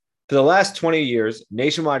For the last 20 years,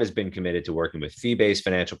 Nationwide has been committed to working with fee-based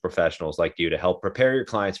financial professionals like you to help prepare your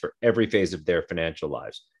clients for every phase of their financial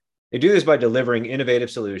lives. They do this by delivering innovative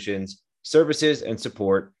solutions, services, and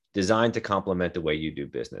support designed to complement the way you do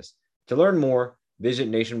business. To learn more, visit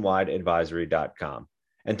nationwideadvisory.com.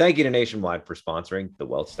 And thank you to Nationwide for sponsoring the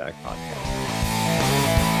Wealth Stack podcast.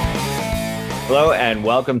 Hello, and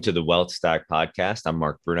welcome to the Wealth Stack podcast. I'm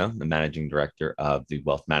Mark Bruno, the managing director of the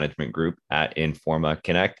Wealth Management Group at Informa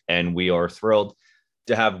Connect. And we are thrilled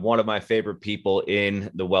to have one of my favorite people in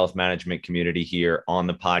the wealth management community here on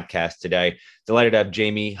the podcast today. Delighted to have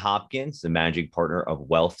Jamie Hopkins, the managing partner of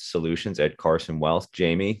Wealth Solutions at Carson Wealth.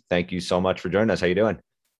 Jamie, thank you so much for joining us. How you doing?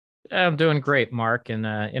 I'm doing great, Mark. And,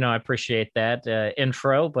 I appreciate that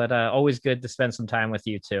intro, but always good to spend some time with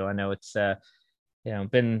you too. I know it's,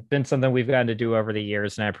 been something we've gotten to do over the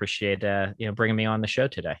years, and I appreciate, bringing me on the show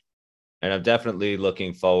today. And I'm definitely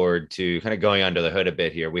looking forward to kind of going under the hood a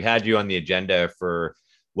bit here. We had you on the agenda for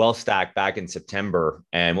Wealth Stack back in September.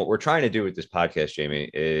 And what we're trying to do with this podcast,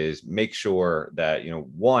 Jamie, is make sure that,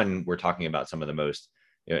 one, we're talking about some of the most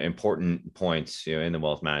important points, in the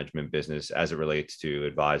wealth management business as it relates to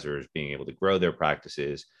advisors being able to grow their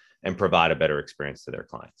practices and provide a better experience to their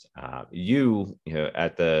clients. At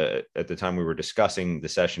the time we were discussing the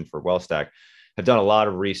session for Wealth Stack, have done a lot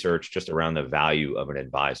of research just around the value of an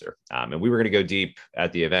advisor. And we were going to go deep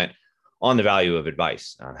at the event on the value of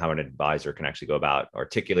advice, on how an advisor can actually go about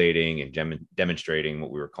articulating and demonstrating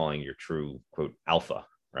what we were calling your true, quote, alpha,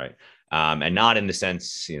 right? And not in the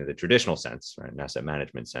sense, the traditional sense, right, an asset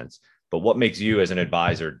management sense, but what makes you as an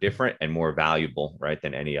advisor different and more valuable, right,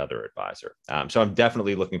 than any other advisor. So I'm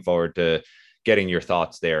definitely looking forward to getting your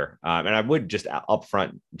thoughts there. And I would just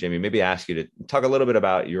upfront, Jamie, maybe ask you to talk a little bit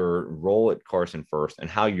about your role at Carson first and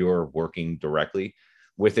how you're working directly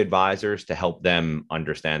with advisors to help them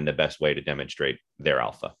understand the best way to demonstrate their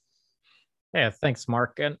alpha. Yeah, thanks,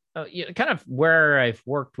 Mark. And kind of where I've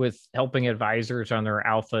worked with helping advisors on their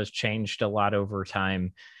alpha has changed a lot over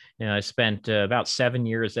time. I spent about 7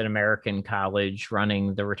 years at American College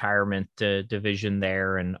running the retirement division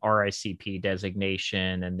there and RICP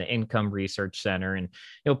designation and the Income Research Center. And,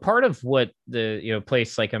 part of what the,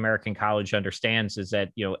 place like American College understands is that,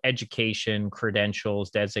 education,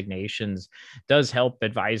 credentials, designations does help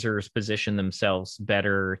advisors position themselves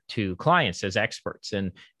better to clients as experts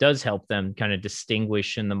and does help them kind of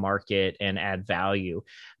distinguish in the market and add value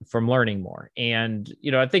from learning more. And,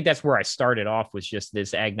 I think that's where I started off, was just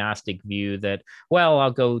this agnostic view that, well,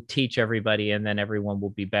 I'll go teach everybody and then everyone will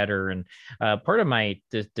be better. And part of my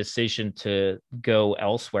decision to go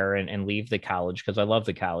elsewhere and leave the college, because I love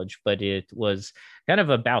the college, but it was kind of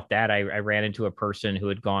about that. I ran into a person who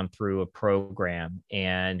had gone through a program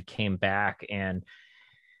and came back and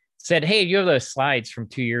said, "Hey, you have those slides from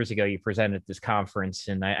 2 years ago you presented at this conference,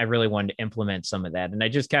 and I really wanted to implement some of that." And I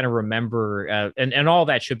just kind of remember, and all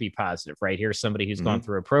that should be positive, right? Here's somebody who's gone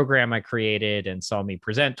through a program I created and saw me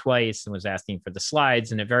present twice and was asking for the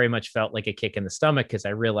slides. And it very much felt like a kick in the stomach, because I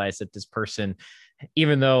realized that this person,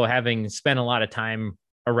 even though having spent a lot of time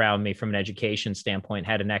around me from an education standpoint,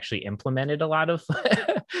 hadn't actually implemented a lot of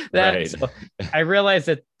that. Right. So I realized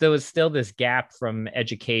that there was still this gap from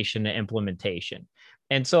education to implementation.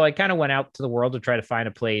 And so I kind of went out to the world to try to find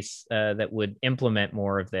a place that would implement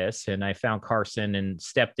more of this. And I found Carson and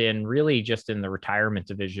stepped in really just in the retirement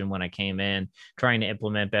division when I came in, trying to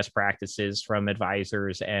implement best practices from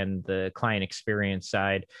advisors and the client experience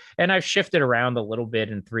side. And I've shifted around a little bit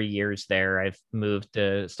in 3 years there. I've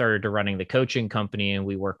started to running the coaching company, and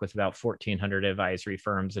we work with about 1,400 advisory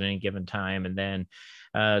firms at any given time. And then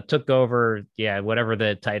took over, whatever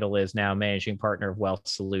the title is now, managing partner of Wealth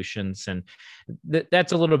Solutions. And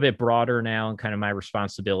that's a little bit broader now, and kind of my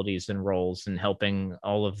responsibilities and roles in helping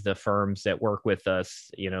all of the firms that work with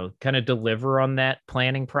us, kind of deliver on that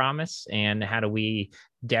planning promise. And how do we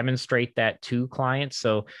demonstrate that to clients?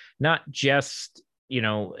 So not just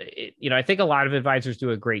I think a lot of advisors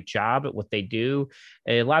do a great job at what they do.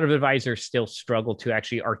 A lot of advisors still struggle to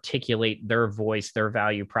actually articulate their voice, their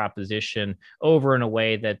value proposition over in a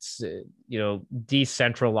way that's,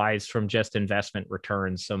 decentralized from just investment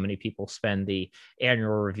returns. So many people spend the annual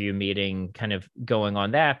review meeting kind of going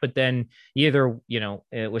on that, but then either,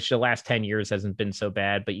 which the last 10 years hasn't been so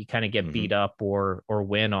bad, but you kind of get beat up or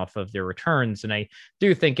win off of their returns. And I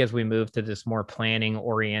do think as we move to this more planning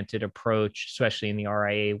oriented approach, especially in the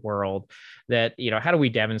RIA world, that, how do we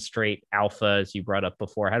demonstrate alpha, as you brought up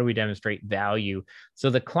before? How do we demonstrate value so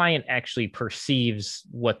the client actually perceives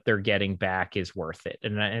what they're getting back is worth it?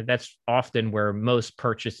 And that's often often where most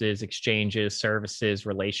purchases, exchanges, services,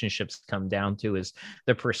 relationships come down to is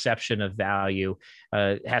the perception of value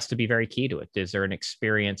has to be very key to it. Is there an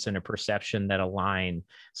experience and a perception that align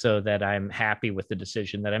so that I'm happy with the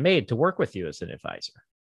decision that I made to work with you as an advisor?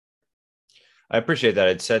 I appreciate that.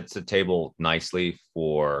 It sets the table nicely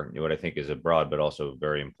for what I think is a broad but also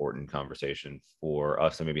very important conversation for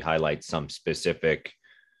us to maybe highlight some specific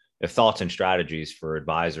thoughts and strategies for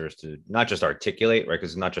advisors to not just articulate, right?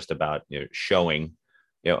 Because it's not just about showing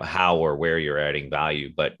how or where you're adding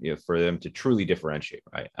value, but for them to truly differentiate,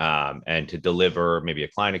 right? And to deliver maybe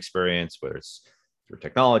a client experience, whether it's through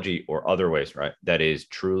technology or other ways, right? That is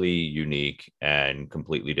truly unique and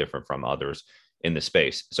completely different from others in the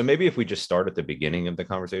space. So maybe if we just start at the beginning of the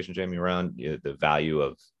conversation, Jamie, around the value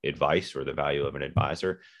of advice or the value of an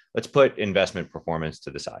advisor, let's put investment performance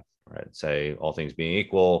to the side, right? Say all things being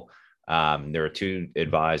equal, there are two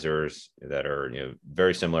advisors that are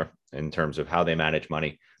very similar in terms of how they manage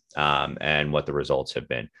money and what the results have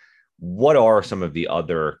been. What are some of the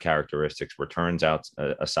other characteristics, returns out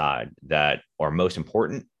aside, that are most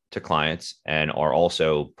important to clients and are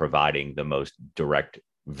also providing the most direct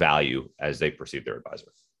value as they perceive their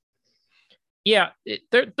advisor? Yeah,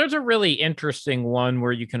 there's a really interesting one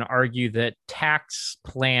where you can argue that tax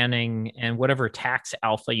planning and whatever tax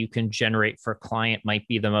alpha you can generate for a client might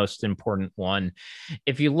be the most important one.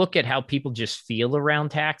 If you look at how people just feel around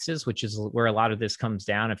taxes, which is where a lot of this comes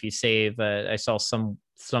down, if you save, I saw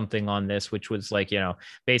something on this, which was like,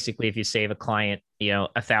 basically if you save a client,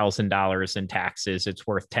 $1,000 in taxes, it's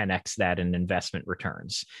worth 10x that in investment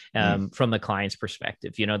returns from the client's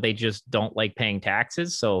perspective. They just don't like paying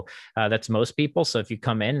taxes. So that's most people. So if you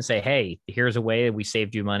come in and say, hey, here's a way we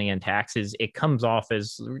saved you money in taxes, it comes off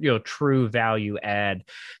as, true value add.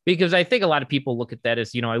 Because I think a lot of people look at that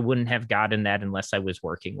as, I wouldn't have gotten that unless I was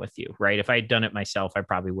working with you, right? If I had done it myself, I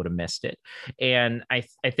probably would have missed it. And I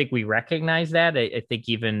think we recognize that. I think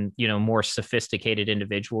even, more sophisticated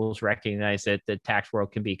individuals recognize that the tax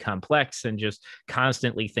world can be complex, and just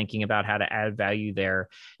constantly thinking about how to add value there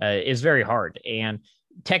is very hard. And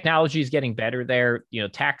technology is getting better there.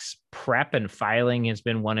 Tax prep and filing has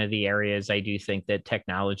been one of the areas I do think that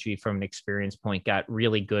technology from an experience point got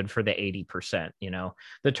really good for the 80%.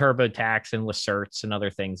 The TurboTax and Lacerts and other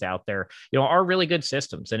things out there, are really good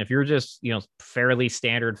systems. And if you're just, fairly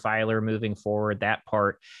standard filer moving forward, that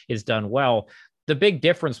part is done well. The big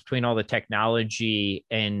difference between all the technology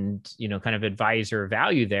and, kind of advisor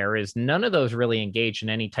value there is none of those really engage in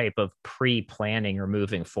any type of pre-planning or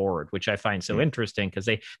moving forward, which I find so interesting because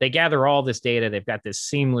they gather all this data. They've got this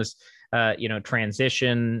seamless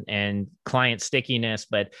transition and client stickiness,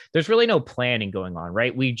 but there's really no planning going on,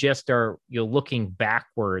 right? We just are looking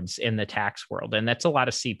backwards in the tax world. And that's a lot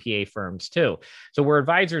of CPA firms too. So where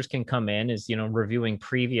advisors can come in is, reviewing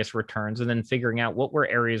previous returns and then figuring out what were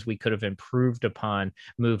areas we could have improved upon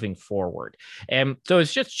moving forward. And so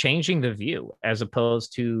it's just changing the view as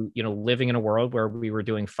opposed to, living in a world where we were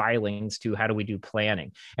doing filings to how do we do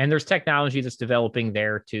planning. And there's technology that's developing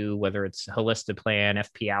there too, whether it's Holistiplan,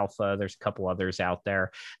 FP Alpha, there's a couple others out there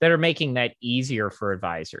that are making that easier for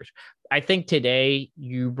advisors. I think today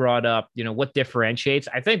you brought up, what differentiates.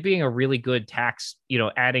 I think being a really good tax,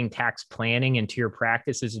 adding tax planning into your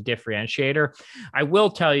practice is a differentiator. I will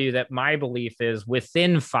tell you that my belief is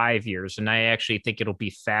within 5 years, and I actually think it'll be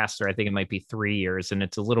faster. I think it might be 3 years, and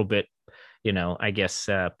it's a little bit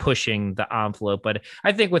pushing the envelope. But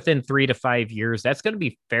I think within 3 to 5 years, that's going to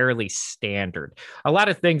be fairly standard. A lot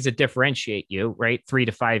of things that differentiate you, right, 3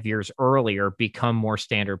 to 5 years earlier become more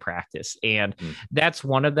standard practice. And that's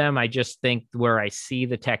one of them. I just think where I see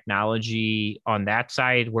the technology on that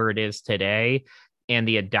side, where it is today, and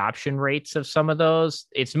the adoption rates of some of those,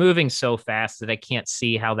 it's moving so fast that I can't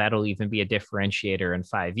see how that'll even be a differentiator in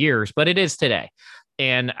 5 years, but it is today.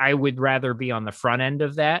 And I would rather be on the front end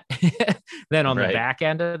of that than on the back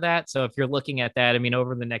end of that. So if you're looking at that,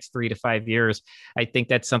 over the next 3 to 5 years, I think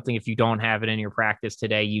that's something, if you don't have it in your practice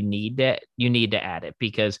today, you need to add it.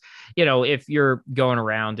 Because, if you're going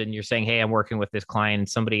around and you're saying, hey, I'm working with this client, and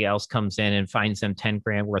somebody else comes in and finds them 10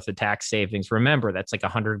 grand worth of tax savings, remember, that's like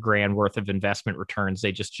 100 grand worth of investment returns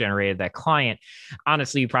they just generated that client.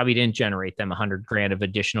 Honestly, you probably didn't generate them 100 grand of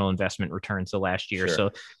additional investment returns the last year. Sure. So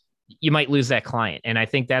you might lose that client. And I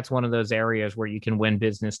think that's one of those areas where you can win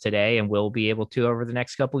business today and will be able to over the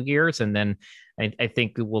next couple of years. And then I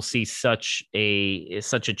think we'll see such a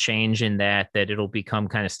change in that it'll become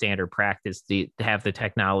kind of standard practice to have the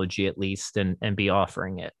technology at least and be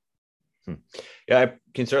offering it. Yeah, I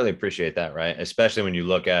can certainly appreciate that, right? Especially when you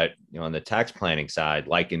look at, on the tax planning side,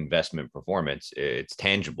 like investment performance, it's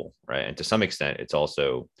tangible, right? And to some extent, it's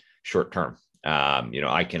also short-term.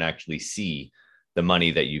 I can actually see the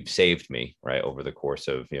money that you've saved me, right, over the course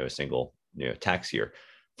of, a single, tax year,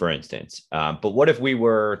 for instance. But what if we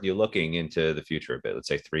were looking into the future a bit, let's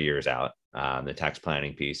say 3 years out? The tax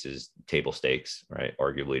planning piece is table stakes, right?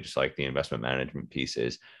 Arguably, just like the investment management piece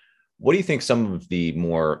is. What do you think some of the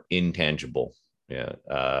more intangible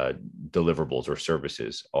deliverables or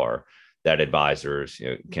services are that advisors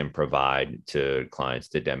can provide to clients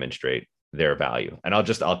to demonstrate their value? And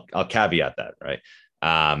I'll caveat that, right?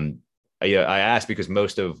 I ask because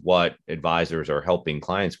most of what advisors are helping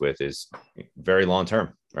clients with is very long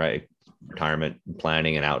term, right? Retirement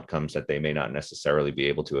planning and outcomes that they may not necessarily be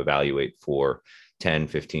able to evaluate for 10,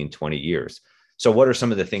 15, 20 years. So what are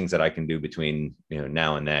some of the things that I can do between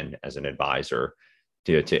now and then as an advisor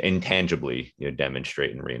to intangibly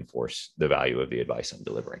demonstrate and reinforce the value of the advice I'm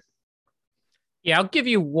delivering? Yeah, I'll give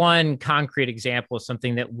you one concrete example of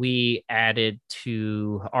something that we added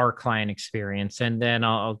to our client experience. And then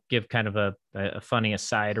I'll give kind of a funny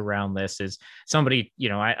aside around this is somebody,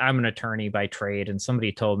 I'm an attorney by trade, and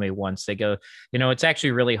somebody told me once, they go, it's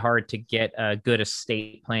actually really hard to get good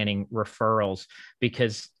estate planning referrals,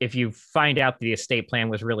 because if you find out the estate plan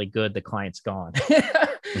was really good, the client's gone.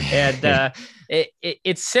 And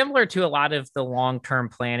it's similar to a lot of the long-term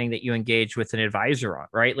planning that you engage with an advisor on,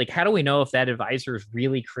 right? Like, how do we know if that advisor has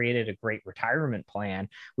really created a great retirement plan?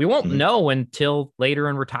 We won't know until later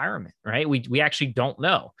in retirement, right? We actually don't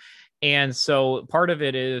know. And so part of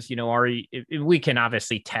it is, we can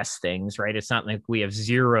obviously test things, right? It's not like we have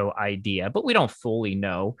zero idea, but we don't fully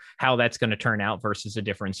know how that's going to turn out versus a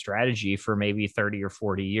different strategy for maybe 30 or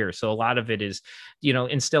 40 years. So a lot of it is,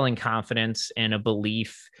 instilling confidence and a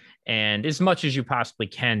belief, and as much as you possibly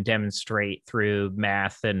can demonstrate through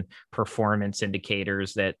math and performance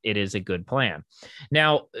indicators that it is a good plan.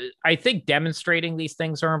 Now, I think demonstrating these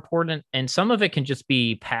things are important, and some of it can just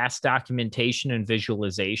be past documentation and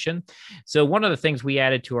visualization. So one of the things we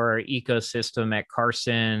added to our ecosystem at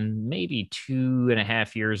Carson maybe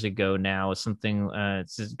 2.5 years ago now is something,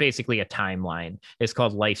 it's basically a timeline. It's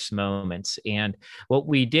called Life's Moments. And what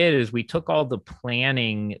we did is we took all the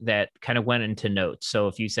planning that kind of went into notes. So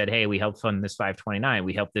if you said, hey, we helped fund this 529,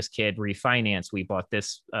 we helped this kid refinance, we bought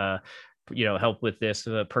this help with this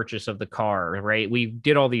purchase of the car, right? We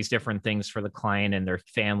did all these different things for the client and their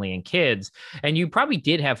family and kids. And you probably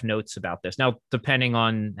did have notes about this. Now, depending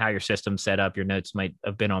on how your system's set up, your notes might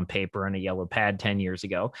have been on paper on a yellow pad 10 years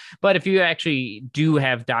ago. But if you actually do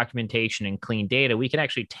have documentation and clean data, we can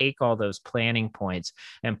actually take all those planning points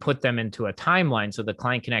and put them into a timeline so the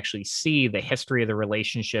client can actually see the history of the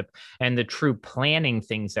relationship and the true planning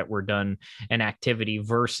things that were done and activity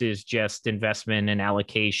versus just investment and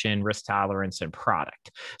allocation, risk tolerance, and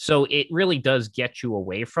product. So it really does get you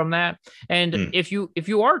away from that. And if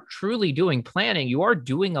you are truly doing planning, you are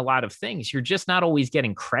doing a lot of things. You're just not always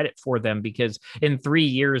getting credit for them, because in 3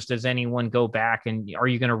 years, does anyone go back and are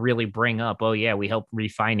you going to really bring up, oh yeah, we helped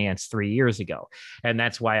refinance 3 years ago, and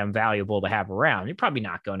that's why I'm valuable to have around? You're probably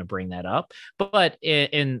not going to bring that up. But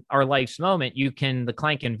in our Life's Moment, the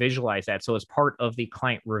client can visualize that. So as part of the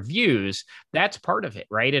client reviews, that's part of it,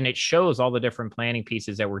 right? And it shows all the different planning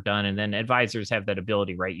pieces that were done. And then advisors have that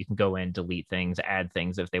ability, right? You can go in, delete things, add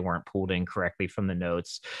things if they weren't pulled in correctly from the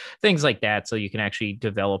notes, things like that. So you can actually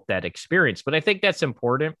develop that experience. But I think that's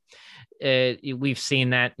important. We've seen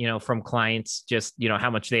that, from clients, just, how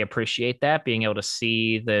much they appreciate that, being able to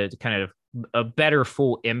see the kind of a better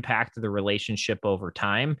full impact of the relationship over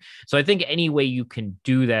time. So I think any way you can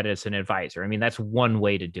do that as an advisor, I mean, that's one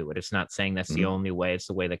way to do it. It's not saying that's the only way. It's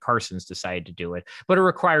the way that Carson's decided to do it, but it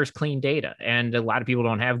requires clean data. And a lot of people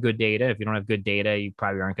don't have good data. If you don't have good data, you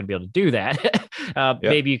probably aren't going to be able to do that.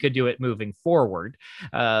 Maybe you could do it moving forward.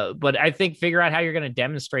 But I think figure out how you're going to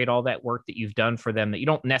demonstrate all that work that you've done for them that you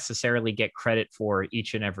don't necessarily get credit for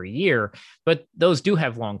each and every year, but those do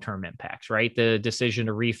have long-term impacts, right? The decision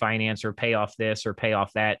to refinance or pay off this or pay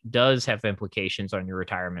off that does have implications on your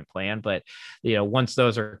retirement plan. But, once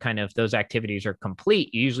those activities are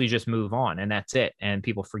complete, you usually just move on and that's it. And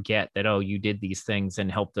people forget that, oh, you did these things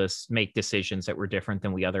and helped us make decisions that were different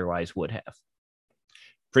than we otherwise would have.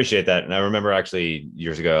 Appreciate that. And I remember actually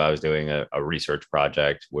years ago, I was doing a research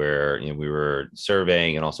project where we were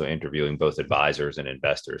surveying and also interviewing both advisors and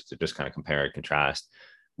investors to just kind of compare and contrast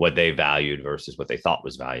what they valued versus what they thought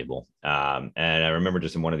was valuable. And I remember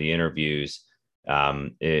just in one of the interviews,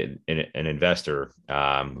 an investor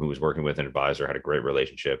who was working with an advisor, had a great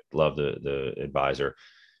relationship, loved the advisor.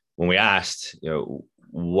 When we asked,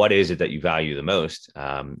 what is it that you value the most?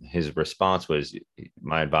 His response was,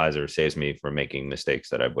 my advisor saves me from making mistakes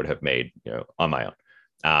that I would have made, on my own.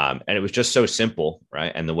 And it was just so simple,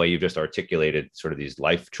 right? And the way you've just articulated sort of these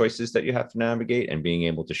life choices that you have to navigate and being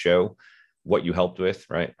able to show what you helped with,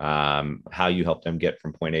 right? How you helped them get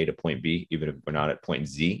from point A to point B, even if we're not at point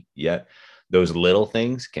Z yet. Those little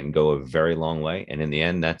things can go a very long way. And in the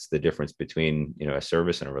end, that's the difference between, a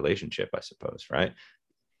service and a relationship, I suppose, right?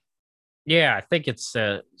 Yeah, I think it's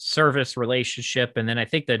a service relationship. And then I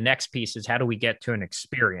think the next piece is how do we get to an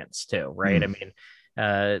experience too, right? I mean,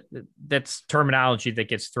 uh, that's terminology that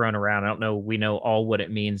gets thrown around. I don't know. We know all what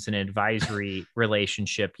it means in an advisory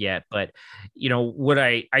relationship yet, but what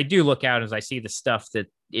I do look out as I see the stuff that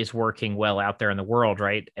is working well out there in the world,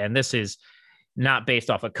 right? And this is not based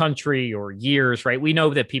off a country or years, right? We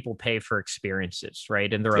know that people pay for experiences,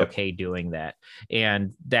 right? And they're Yep. okay doing that.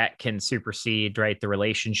 And that can supersede, right, the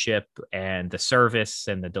relationship and the service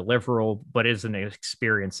and the deliverable, but is an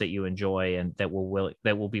experience that you enjoy and that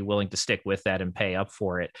will be willing to stick with that and pay up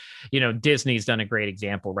for it. Disney's done a great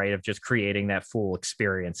example, right, of just creating that full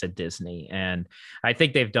experience at Disney. And I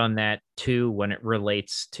think they've done that too when it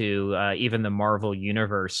relates to even the Marvel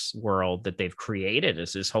Universe world that they've created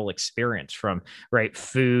as this whole experience from right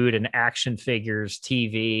food and action figures,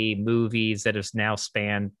 TV, movies that has now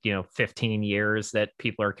spanned 15 years that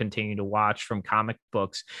people are continuing to watch, from comic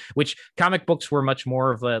books, which comic books were much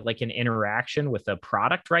more of like an interaction with a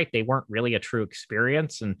product, right? They weren't really a true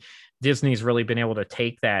experience, and Disney's really been able to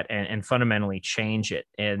take that and fundamentally change it.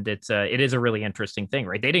 And it is a really interesting thing,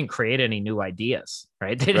 right? They didn't create any new ideas,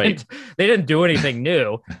 right? They didn't do anything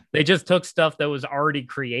new. They just took stuff that was already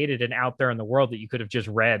created and out there in the world that you could have just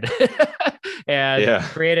read and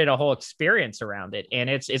created a whole experience around it. And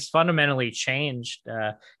it's fundamentally changed.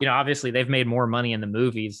 Obviously they've made more money in the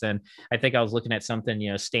movies than, I think I was looking at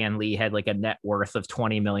something, Stan Lee had like a net worth of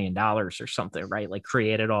 $20 million or something, right? Like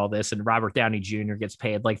created all this, and Robert Downey Jr. gets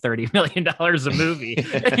paid like $30 million a movie.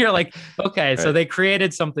 And you're like, okay, so they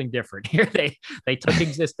created something different here. They took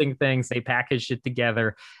existing things, they packaged it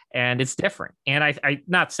together, and it's different. And I'm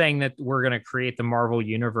not saying that we're going to create the Marvel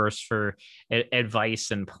universe for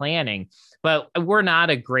advice and planning, but we're not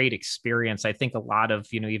a great experience. I think a lot of,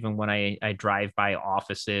 even when I drive by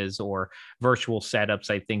offices or virtual setups,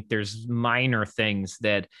 I think there's minor things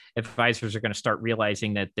that advisors are going to start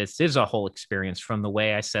realizing that this is a whole experience, from the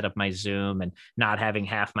way I set up my Zoom and not having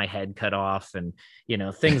half my head cut off and,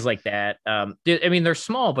 things like that. I mean, they're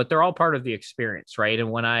small, but they're all part of the experience, right? And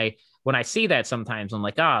when I see that, sometimes I'm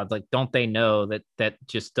like, like, don't they know that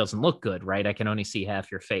just doesn't look good, right? I can only see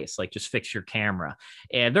half your face. Like, just fix your camera.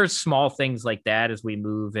 And there's small things like that as we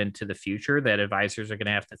move into the future that advisors are going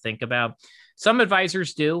to have to think about. Some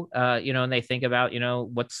advisors do, and they think about,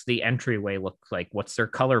 what's the entryway look like? What's their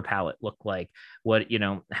color palette look like? What,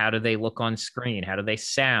 how do they look on screen? How do they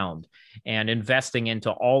sound? And investing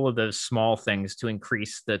into all of those small things to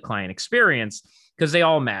increase the client experience, because they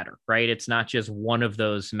all matter, right? It's not just one of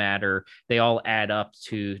those matter. They all add up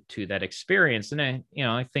to that experience. And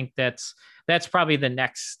I think that's probably the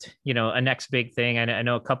next, a next big thing. I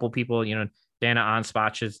know a couple people, Dana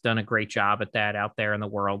Anspach has done a great job at that out there in the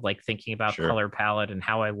world, like thinking about color palette and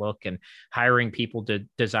how I look, and hiring people to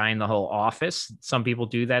design the whole office. Some people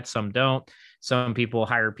do that, some don't. Some people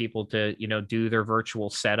hire people to, do their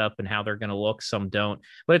virtual setup and how they're going to look. Some don't,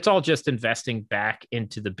 but it's all just investing back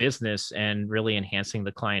into the business and really enhancing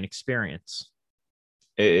the client experience.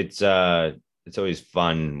 It's always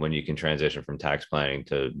fun when you can transition from tax planning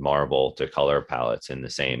to Marvel to color palettes in the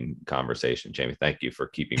same conversation. Jamie, thank you for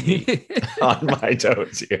keeping me on my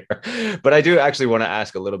toes here. But I do actually want to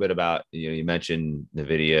ask a little bit about, you mentioned the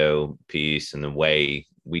video piece and the way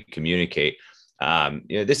we communicate.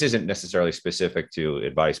 This isn't necessarily specific to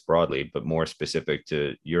advice broadly, but more specific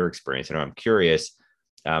to your experience. And I'm curious,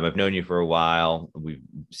 I've known you for a while. We've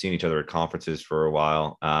seen each other at conferences for a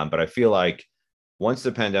while. But I feel like once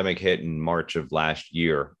the pandemic hit in March of last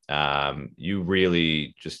year, you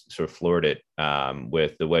really just sort of floored it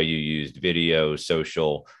with the way you used video,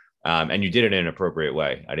 social, and you did it in an appropriate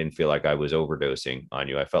way. I didn't feel like I was overdosing on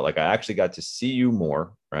you. I felt like I actually got to see you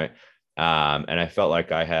more, right? And I felt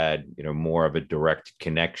like I had, more of a direct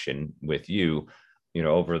connection with you,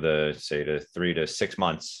 over the, say, the 3 to 6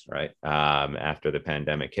 months, right, after the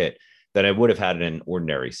pandemic hit, than I would have had in an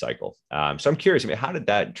ordinary cycle. So I'm curious, how did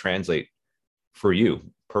that translate for you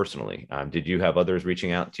personally? Did you have others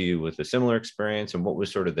reaching out to you with a similar experience? And what was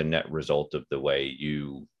sort of the net result of the way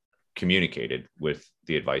you communicated with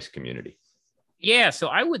the advice community? Yeah, so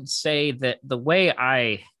I would say that the way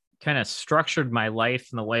I kind of structured my life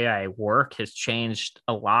and the way I work has changed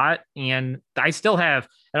a lot. And I still have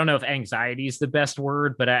I don't know if anxiety is the best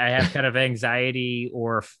word, but I have kind of anxiety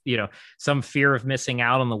or, some fear of missing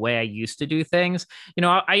out on the way I used to do things.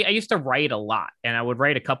 I used to write a lot, and I would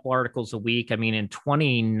write a couple articles a week. I mean, in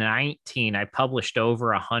 2019, I published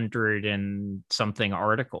over 100 and something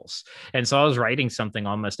articles. And so I was writing something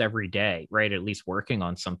almost every day, right? At least working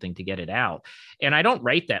on something to get it out. And I don't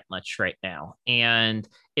write that much right now. And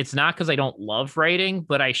it's not because I don't love writing,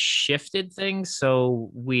 but I shifted things. So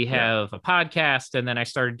we have a podcast, and then I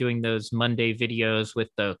started doing those Monday videos with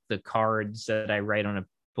the cards that I write on a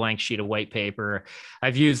blank sheet of white paper.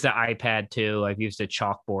 I've used the iPad too. I've used a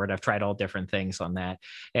chalkboard. I've tried all different things on that.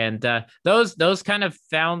 And those kind of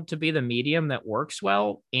found to be the medium that works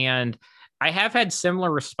well. And I have had similar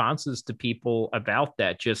responses to people about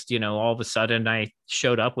that. Just, all of a sudden I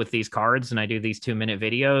showed up with these cards and I do these 2-minute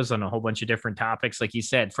videos on a whole bunch of different topics. Like you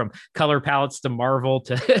said, from color palettes to Marvel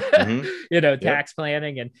to, tax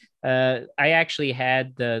planning. And I actually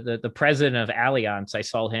had the president of Allianz. I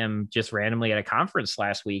saw him just randomly at a conference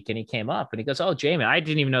last week, and he came up and he goes, "Oh, Jamie," I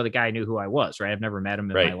didn't even know the guy knew who I was, right? I've never met him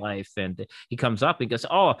in my life. And he comes up and goes,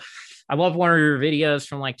 "Oh, I love one of your videos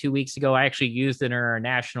from like 2 weeks ago. I actually used it in our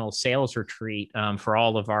national sales retreat for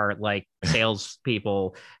all of our like sales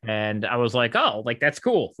people." And I was like, "Oh, like that's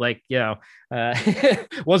cool." Like,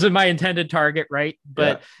 wasn't my intended target, right?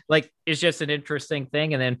 But like, it's just an interesting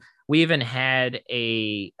thing. And then we even had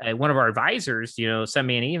one of our advisors, send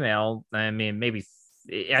me an email. I mean, maybe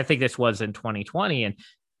I think this was in 2020, and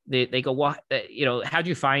they go, "Well, how'd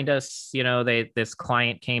you find us?" This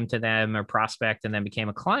client came to them, or prospect, and then became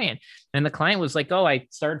a client. And the client was like, "Oh, I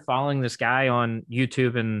started following this guy on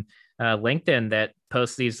YouTube and LinkedIn that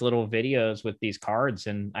posts these little videos with these cards.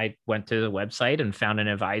 And I went to the website and found an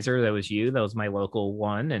advisor that was you. That was my local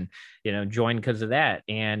one, and, joined because of that."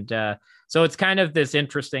 And so it's kind of this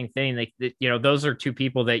interesting thing. Like, those are two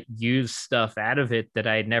people that use stuff out of it that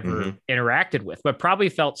I had never interacted with, but probably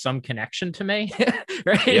felt some connection to me.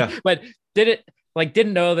 Right. Yeah. But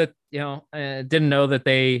didn't know that, didn't know that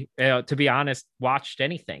they, to be honest, watched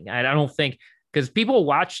anything. I don't think, because people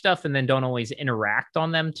watch stuff and then don't always interact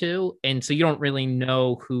on them too. And so you don't really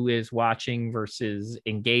know who is watching versus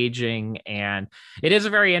engaging. And it is a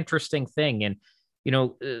very interesting thing. And,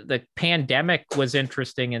 the pandemic was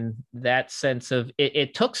interesting in that sense of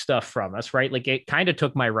it took stuff from us, right? Like, it kind of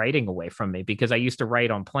took my writing away from me, because I used to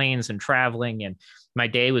write on planes and traveling, and my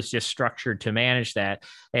day was just structured to manage that.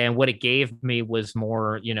 And what it gave me was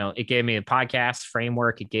more, it gave me a podcast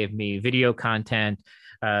framework. It gave me video content.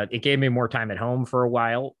 It gave me more time at home for a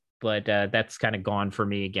while, but that's kind of gone for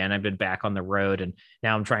me again. I've been back on the road, and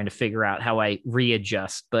now I'm trying to figure out how I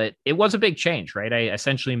readjust. But it was a big change, right? I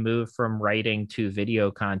essentially moved from writing to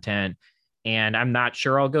video content, and I'm not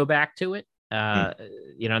sure I'll go back to it.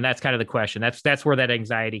 And that's kind of the question. That's where that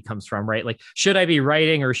anxiety comes from, right? Like, should I be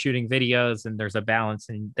writing or shooting videos? And there's a balance,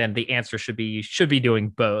 and then the answer should be you should be doing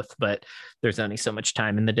both, but there's only so much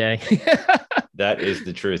time in the day. That is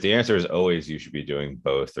the truth. The answer is always you should be doing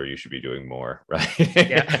both, or you should be doing more, right?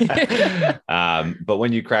 Yeah. But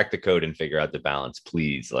when you crack the code and figure out the balance,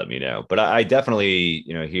 please let me know. But I definitely,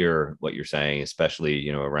 hear what you're saying, especially,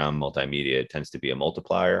 around multimedia. It tends to be a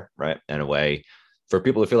multiplier, right? In a way, for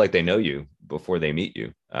people to feel like they know you before they meet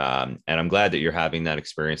you. And I'm glad that you're having that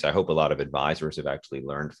experience. I hope a lot of advisors have actually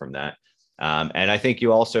learned from that. And I think you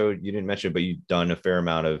didn't mention, but you've done a fair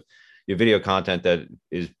amount of your video content that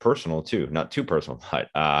is personal too, not too personal. But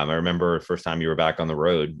I remember the first time you were back on the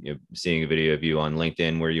road, seeing a video of you on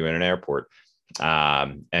LinkedIn where you were in an airport.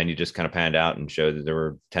 And you just kind of panned out and showed that there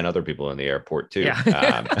were 10 other people in the airport too.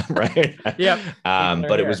 Yeah. Right. Yeah.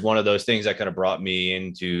 But it was one of those things that kind of brought me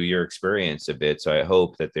into your experience a bit. So I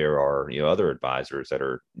hope that there are, other advisors that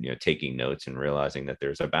are, taking notes and realizing that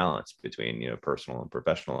there's a balance between, personal and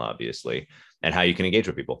professional, obviously, and how you can engage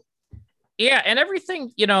with people. Yeah, and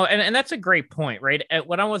everything, and that's a great point, right?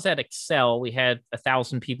 When I was at Excel, we had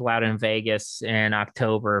 1,000 people out in Vegas in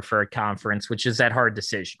October for a conference, which is that hard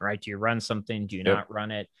decision, right? Do you run something? Do you not run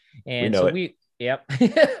it? And yep.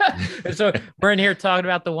 So we're in here talking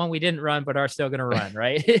about the one we didn't run, but are still going to run,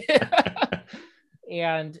 right?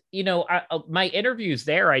 And, my interviews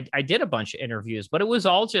there, I did a bunch of interviews, but it was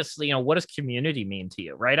all just, what does community mean to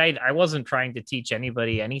you? Right. I wasn't trying to teach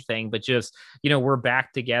anybody anything, but just, we're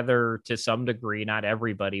back together to some degree. Not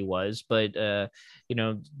everybody was, but,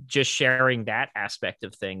 just sharing that aspect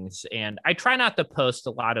of things. And I try not to post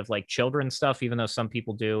a lot of like children's stuff, even though some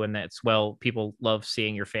people do. And people love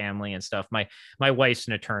seeing your family and stuff. My wife's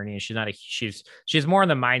an attorney, and she's more in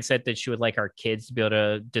the mindset that she would like our kids to be able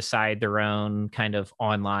to decide their own kind of of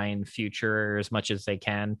online future as much as they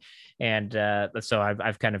can. And so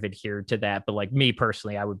I've kind of adhered to that. But like me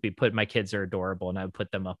personally, I would be put my kids are adorable and I would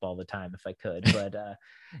put them up all the time if I could. But,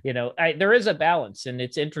 there is a balance, and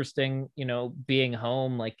it's interesting, being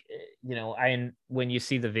home, like, when you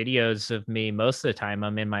see the videos of me, most of the time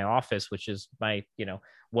I'm in my office, which is my,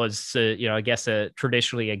 was, I guess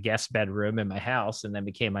traditionally a guest bedroom in my house, and then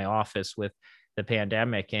became my office with the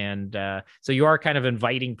pandemic. And so you are kind of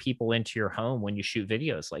inviting people into your home when you shoot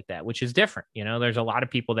videos like that, which is different. There's a lot of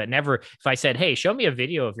people that never, if I said, hey, show me a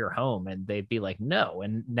video of your home, and they'd be like, no.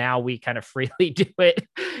 And now we kind of freely do it.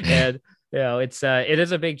 And, it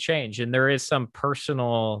is a big change, and there is some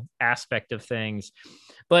personal aspect of things.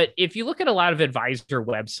 But if you look at a lot of advisor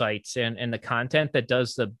websites and the content that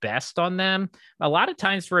does the best on them, a lot of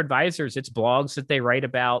times for advisors, it's blogs that they write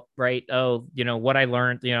about, right? Oh, what I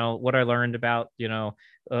learned about,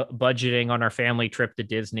 budgeting on our family trip to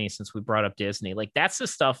Disney, since we brought up Disney. Like, that's the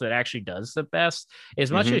stuff that actually does the best.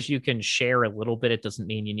 As much as you can share a little bit, it doesn't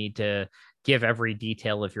mean you need to give every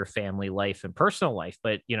detail of your family life and personal life,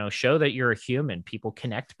 but show that you're a human. People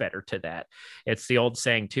connect better to that. It's the old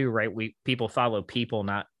saying too, right? People follow people,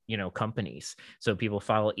 not companies. So people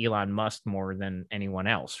follow Elon Musk more than anyone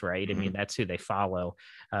else, right? I mean, that's who they follow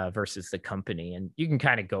versus the company. And you can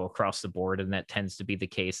kind of go across the board, and that tends to be the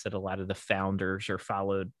case, that a lot of the founders are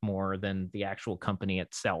followed more than the actual company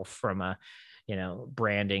itself from a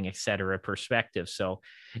branding, et cetera, perspective. So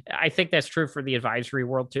I think that's true for the advisory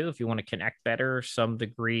world too. If you want to connect better, some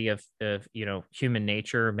degree of human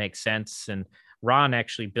nature makes sense. And Ron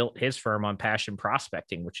actually built his firm on passion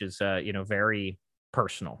prospecting, which is very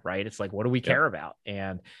personal, right? It's like, what do we care about?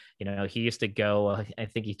 And he used to go, I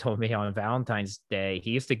think he told me on Valentine's Day,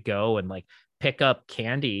 he used to go and like pick up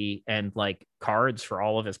candy and like cards for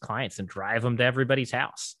all of his clients and drive them to everybody's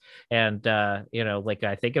house. And like,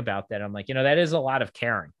 I think about that, I'm like, that is a lot of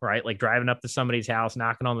caring, right? Like driving up to somebody's house,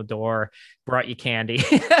 knocking on the door, brought you candy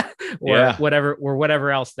or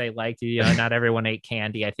whatever else they liked. Not everyone ate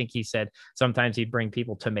candy. I think he said sometimes he'd bring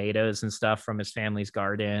people tomatoes and stuff from his family's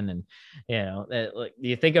garden. And like,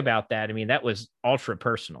 you think about that, I mean, that was ultra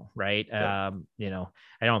personal, right?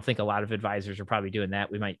 I don't think a lot of advisors are probably doing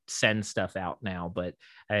that. We might send stuff out now, but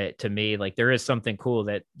to me, like, there is something cool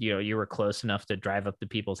that you were close enough to drive up to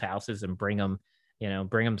people's houses and bring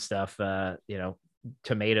them stuff,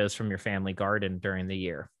 tomatoes from your family garden during the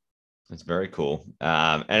year. That's very cool.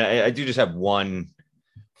 And I do just have one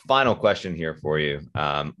final question here for you.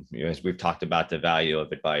 As we've talked about the value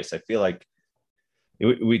of advice, I feel like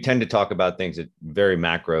we tend to talk about things at very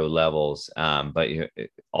macro levels, but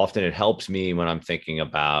often it helps me when I'm thinking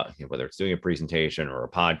about whether it's doing a presentation or a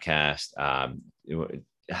podcast.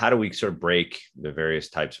 How do we sort of break the various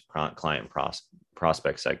types of client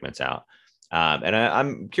prospect segments out? And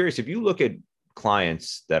I'm curious, if you look at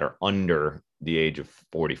clients that are under the age of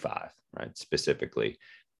 45, right, specifically,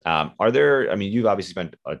 you've obviously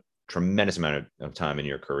spent a tremendous amount of time in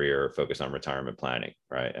your career focused on retirement planning,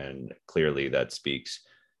 right? And clearly that speaks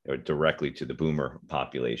directly to the boomer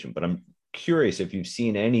population. But I'm curious if you've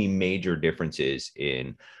seen any major differences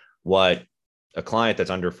in what a client that's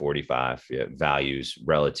under 45 values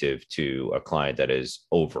relative to a client that is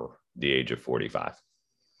over the age of 45.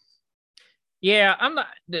 Yeah, I'm not.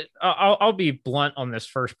 I'll be blunt on this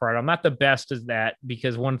first part. I'm not the best at that,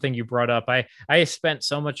 because one thing you brought up, I spent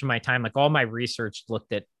so much of my time, like all my research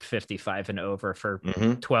looked at 55 and over for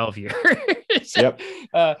 12 years. Yep.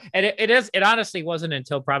 And it honestly wasn't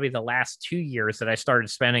until probably the last 2 years that I started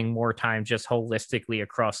spending more time just holistically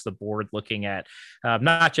across the board looking at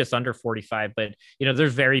not just under 45, but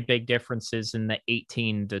there's very big differences in the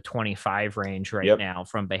 18 to 25 range right now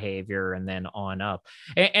from behavior and then on up,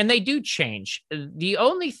 and they do change. The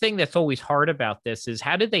only thing that's always hard about this is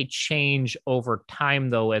how do they change over time,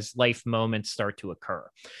 though, as life moments start to occur.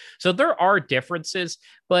 So there are differences,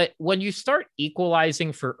 but when you start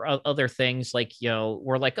equalizing for other things, like,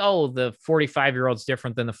 we're like, oh, the 45-year-old's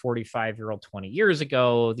different than the 45-year-old 20 years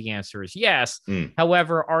ago. The answer is yes.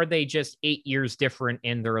 However, are they just 8 years different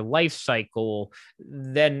in their life cycle?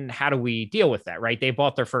 Then how do we deal with that, right? They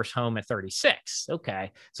bought their first home at 36.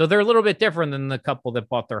 Okay. So they're a little bit different than the couple that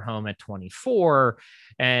bought their home at 24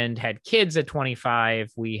 and had kids at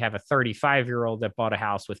 25. We have a 35-year-old that bought a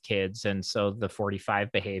house with kids. And so the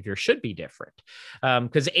 45 behavior should be different,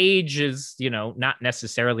 because age is, not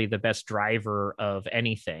necessarily the best driver of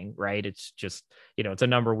anything, right? It's just, it's a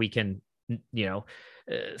number we can,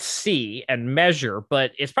 see and measure,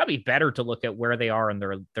 but it's probably better to look at where they are in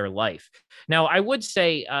their life. Now, I would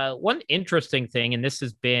say one interesting thing, and this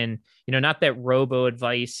has been, not that robo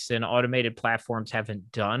advice and automated platforms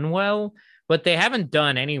haven't done well, but they haven't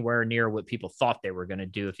done anywhere near what people thought they were going to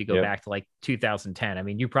do. If you go back to like 2010, I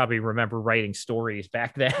mean, you probably remember writing stories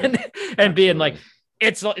back then and being like,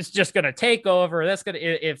 it's just going to take over. That's going to,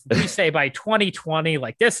 if we say by 2020,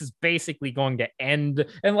 like this is basically going to end.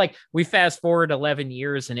 And like we fast forward 11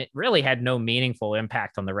 years and it really had no meaningful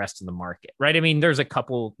impact on the rest of the market, right? I mean, there's a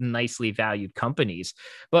couple nicely valued companies,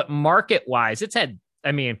 but market wise, it's had,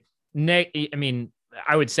 I mean,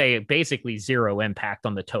 I would say basically zero impact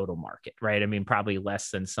on the total market, right? I mean, probably less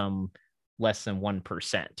than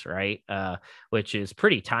 1%, right? Which is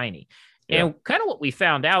pretty tiny. Yeah. And kind of what we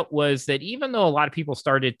found out was that even though a lot of people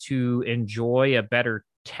started to enjoy a better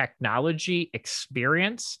technology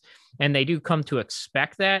experience, and they do come to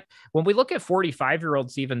expect that, when we look at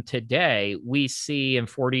 45-year-olds even today, we see in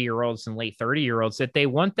 40-year-olds and late 30-year-olds that they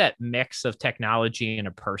want that mix of technology in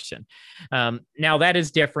a person. Now, that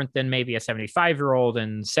is different than maybe a 75-year-old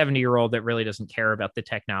and 70-year-old that really doesn't care about the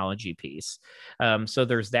technology piece. So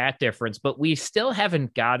there's that difference, but we still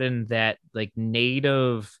haven't gotten that like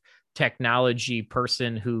native technology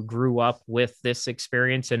person who grew up with this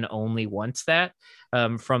experience and only wants that,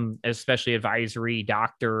 from especially advisory,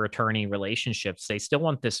 doctor, attorney relationships. They still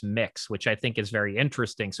want this mix, which I think is very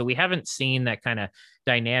interesting. So we haven't seen that kind of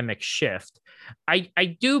dynamic shift.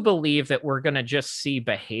 I do believe that we're going to just see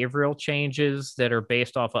behavioral changes that are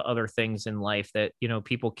based off of other things in life, that, you know,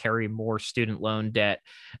 people carry more student loan debt.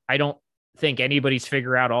 I don't think anybody's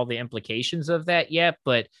figured out all the implications of that yet,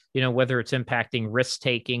 but you know, whether it's impacting risk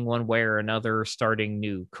taking one way or another, starting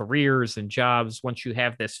new careers and jobs, once you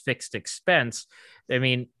have this fixed expense, I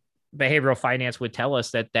mean, behavioral finance would tell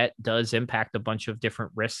us that that does impact a bunch of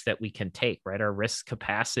different risks that we can take, right? Our risk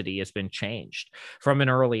capacity has been changed from an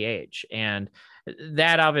early age, and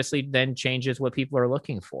that obviously then changes what people are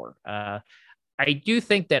looking for. I do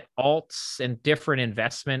think that alts and different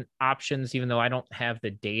investment options, even though I don't have the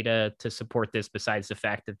data to support this besides the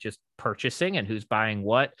fact of just purchasing and who's buying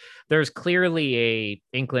what, there's clearly a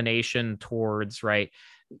inclination towards, right,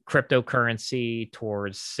 cryptocurrency,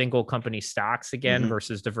 towards single company stocks again,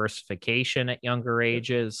 versus diversification at younger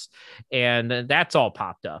ages. And that's all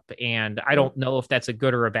popped up. And I don't know if that's a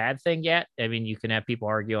good or a bad thing yet. I mean, you can have people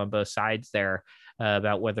argue on both sides there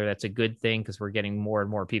about whether that's a good thing because we're getting more and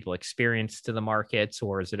more people experienced to the markets,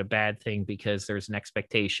 or is it a bad thing because there's an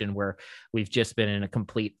expectation where we've just been in a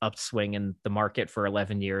complete upswing in the market for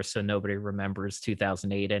 11 years. So nobody remembers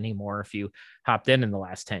 2008 anymore if you hopped in the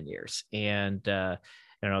last 10 years. And,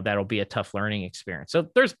 you know, that'll be a tough learning experience. So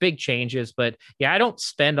there's big changes, but yeah, I don't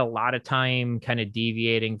spend a lot of time kind of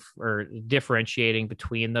deviating or differentiating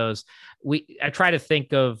between those. I try to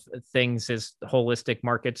think of things as holistic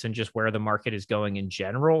markets and just where the market is going in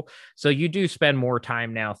general. So you do spend more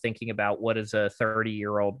time now thinking about what does a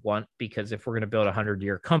 30-year-old want, because if we're going to build a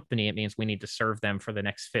 100-year company, it means we need to serve them for the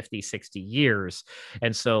next 50, 60 years.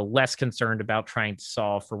 And so less concerned about trying to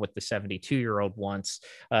solve for what the 72-year-old wants,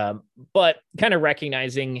 but kind of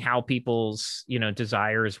recognizing how people's, you know,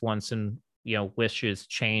 desires, wants, and, you know, wishes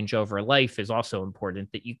change over life is also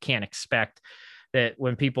important. That you can't expect that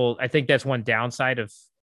when people, I think that's one downside of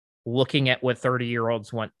looking at what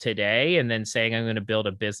 30-year-olds want today and then saying, I'm going to build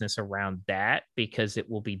a business around that because it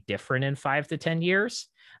will be different in 5 to 10 years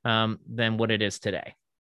than what it is today.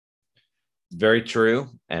 Very true.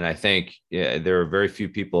 And I think there are very few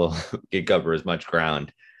people who can cover as much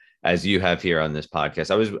ground as you have here on this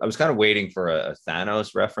podcast. I was kind of waiting for a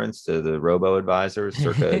Thanos reference to the robo advisors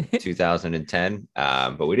circa 2010,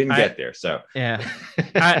 but we didn't get there. So yeah,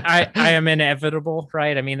 I am inevitable,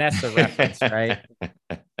 right? I mean, that's the reference, right?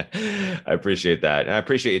 I appreciate that. And I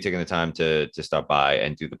appreciate you taking the time to stop by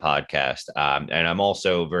and do the podcast. And I'm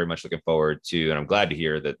also very much looking forward to, and I'm glad to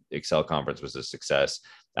hear that Excel Conference was a success.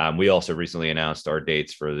 We also recently announced our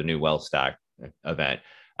dates for the new WealthStack event,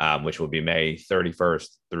 which will be May 31st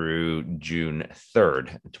through June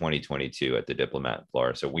 3rd, 2022 at the Diplomat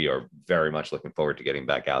Florida. So we are very much looking forward to getting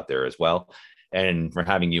back out there as well, and for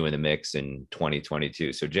having you in the mix in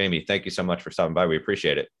 2022. So Jamie, thank you so much for stopping by. We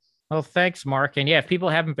appreciate it. Well, thanks, Mark. And yeah, if people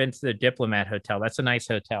haven't been to the Diplomat Hotel, that's a nice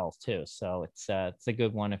hotel too. So it's a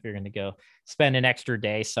good one if you're going to go spend an extra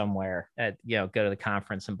day somewhere at, you know, go to the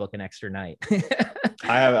conference and book an extra night.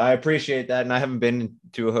 I appreciate that. And I haven't been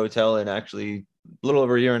to a hotel in actually a little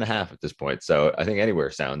over a year and a half at this point. So I think anywhere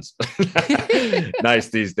sounds nice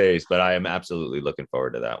these days, but I am absolutely looking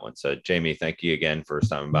forward to that one. So Jamie, thank you again for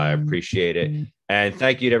stopping by. I appreciate it. And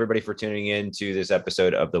thank you to everybody for tuning in to this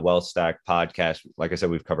episode of the WealthStack podcast. Like I said,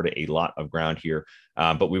 we've covered a lot of ground here,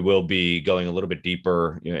 but we will be going a little bit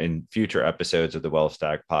deeper, you know, in future episodes of the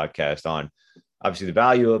WealthStack podcast on obviously the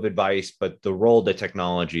value of advice, but the role that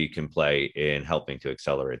technology can play in helping to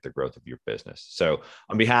accelerate the growth of your business. So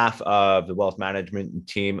on behalf of the wealth management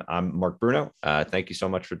team, I'm Mark Bruno. Thank you so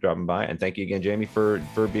much for dropping by. And thank you again, Jamie, for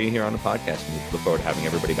being here on the podcast. And we look forward to having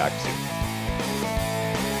everybody back soon.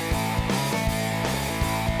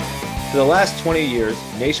 For the last 20 years,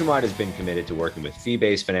 Nationwide has been committed to working with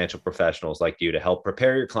fee-based financial professionals like you to help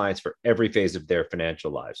prepare your clients for every phase of their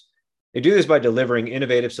financial lives. They do this by delivering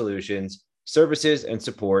innovative solutions, services, and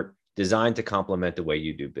support designed to complement the way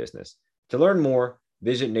you do business. To learn more,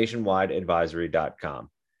 visit nationwideadvisory.com.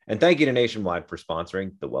 And thank you to Nationwide for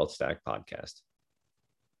sponsoring the Wealth Stack podcast.